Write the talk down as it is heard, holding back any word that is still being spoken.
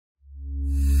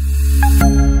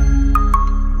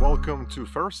Welcome to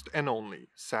first and only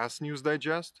SaaS News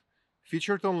Digest,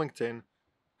 featured on LinkedIn,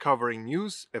 covering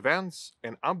news, events,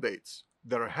 and updates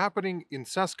that are happening in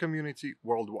SaaS community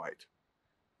worldwide.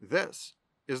 This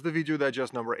is the video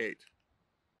digest number 8.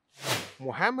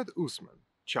 Mohammed Usman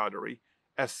Chowdhury,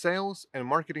 a sales and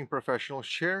marketing professional,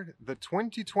 shared the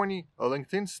 2020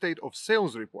 LinkedIn State of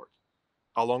Sales report,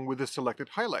 along with the selected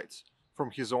highlights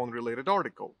from his own related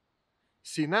article.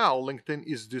 See now, LinkedIn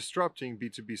is disrupting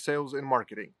B2B sales and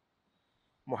marketing.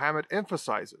 Mohammed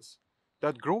emphasizes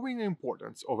that growing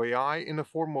importance of AI in the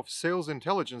form of sales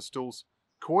intelligence tools,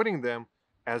 quoting them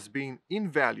as being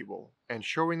invaluable and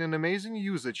showing an amazing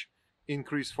usage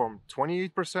increase from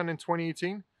 28% in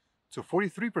 2018 to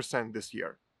 43% this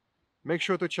year. Make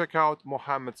sure to check out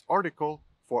Mohammed's article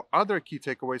for other key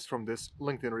takeaways from this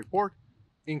LinkedIn report,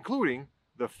 including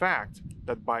the fact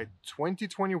that by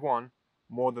 2021,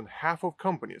 more than half of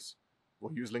companies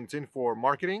will use LinkedIn for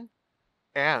marketing,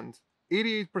 and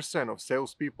 88% of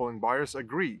salespeople and buyers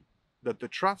agree that the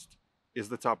trust is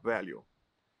the top value.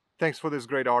 Thanks for this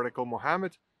great article,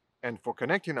 Mohammed, and for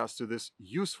connecting us to this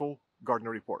useful Gartner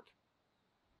report.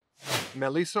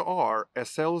 Melissa R., a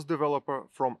sales developer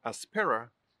from Aspera,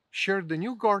 shared the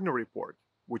new Gartner report,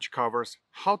 which covers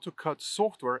how to cut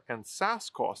software and SaaS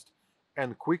costs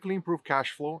and quickly improve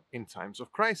cash flow in times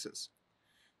of crisis.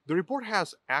 The report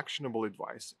has actionable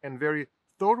advice and very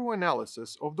thorough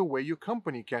analysis of the way your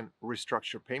company can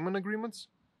restructure payment agreements,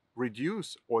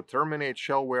 reduce or terminate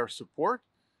shelware support,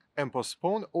 and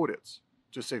postpone audits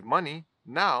to save money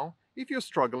now if you're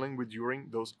struggling with during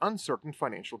those uncertain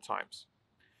financial times.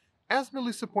 As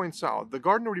Melissa points out, the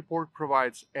Gartner report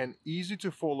provides an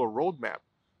easy-to-follow roadmap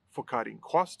for cutting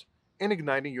costs and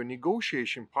igniting your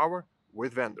negotiation power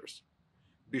with vendors.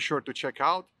 Be sure to check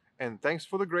out, and thanks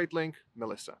for the great link,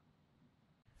 Melissa.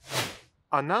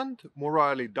 Anand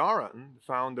Muralidharan,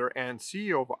 founder and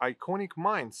CEO of Iconic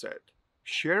Mindset,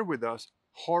 shared with us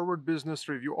Harvard Business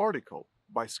Review article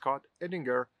by Scott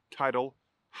Edinger titled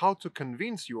How to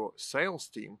Convince Your Sales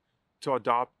Team to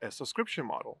Adopt a Subscription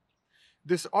Model.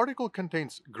 This article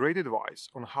contains great advice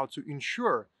on how to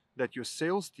ensure that your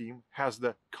sales team has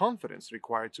the confidence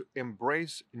required to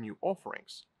embrace new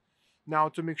offerings. Now,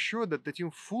 to make sure that the team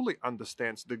fully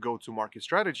understands the go-to-market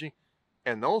strategy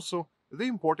and also the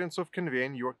importance of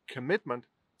conveying your commitment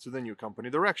to the new company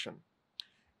direction.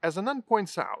 As Anand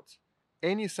points out,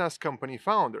 any SaaS company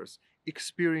founders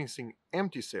experiencing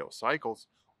empty sales cycles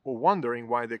or wondering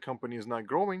why their company is not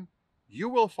growing, you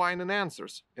will find an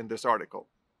answers in this article.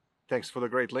 Thanks for the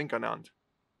great link, Anand.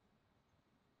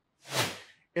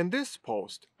 In this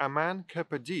post, Aman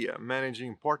Kapadia,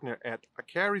 managing partner at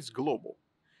Acaris Global,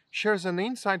 shares an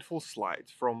insightful slide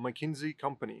from McKinsey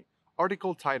Company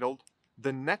article titled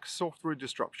The Next Software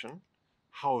Disruption: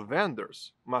 How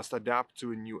Vendors Must Adapt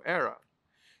to a New Era.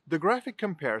 The graphic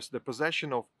compares the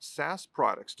possession of SaaS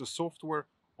products to software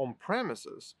on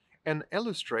premises and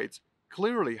illustrates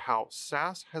clearly how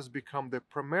SaaS has become the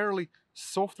primarily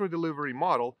software delivery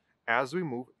model as we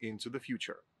move into the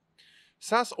future.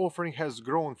 SaaS offering has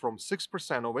grown from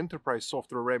 6% of enterprise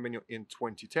software revenue in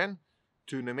 2010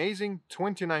 to an amazing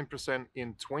 29%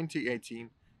 in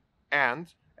 2018,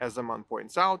 and, as Aman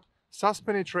points out, SaaS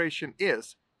penetration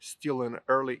is still in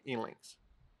early innings.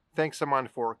 Thanks, Aman,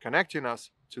 for connecting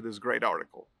us to this great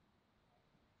article.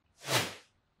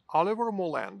 Oliver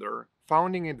Molander,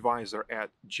 founding advisor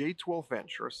at J12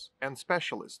 Ventures and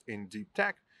specialist in deep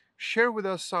tech, shared with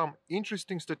us some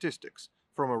interesting statistics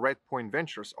from a Redpoint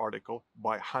Ventures article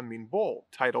by Hamin Bol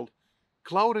titled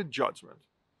Clouded Judgment: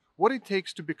 What It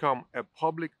Takes to Become a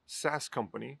Public SaaS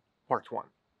Company, Part 1.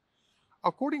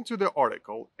 According to the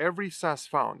article, every SaaS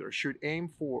founder should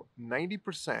aim for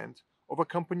 90% of a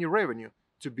company revenue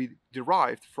to be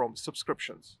derived from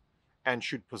subscriptions and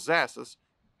should possess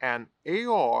an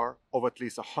ARR of at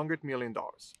least $100 million.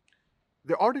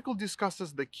 The article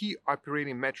discusses the key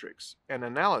operating metrics and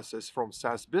analysis from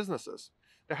SaaS businesses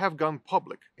that have gone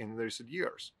public in recent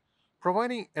years,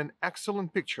 providing an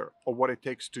excellent picture of what it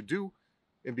takes to do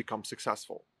and become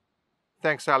successful.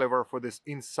 Thanks, Oliver, for this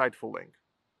insightful link.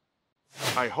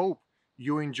 I hope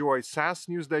you enjoy SaaS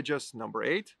News Digest number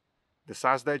 8. The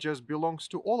SaaS Digest belongs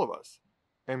to all of us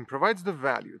and provides the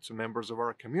value to members of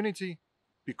our community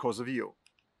because of you.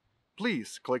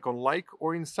 Please click on like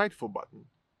or insightful button,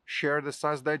 share the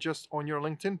SaaS Digest on your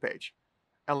LinkedIn page,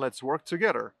 and let's work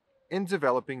together in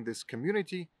developing this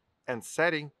community and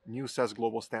setting new SaaS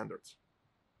global standards.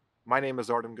 My name is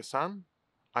Artem Gasan.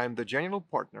 I am the general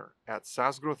partner at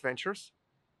SaaS Growth Ventures,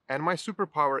 and my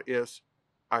superpower is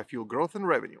I fuel growth and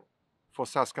revenue for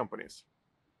SaaS companies.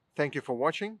 Thank you for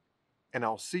watching, and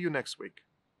I'll see you next week.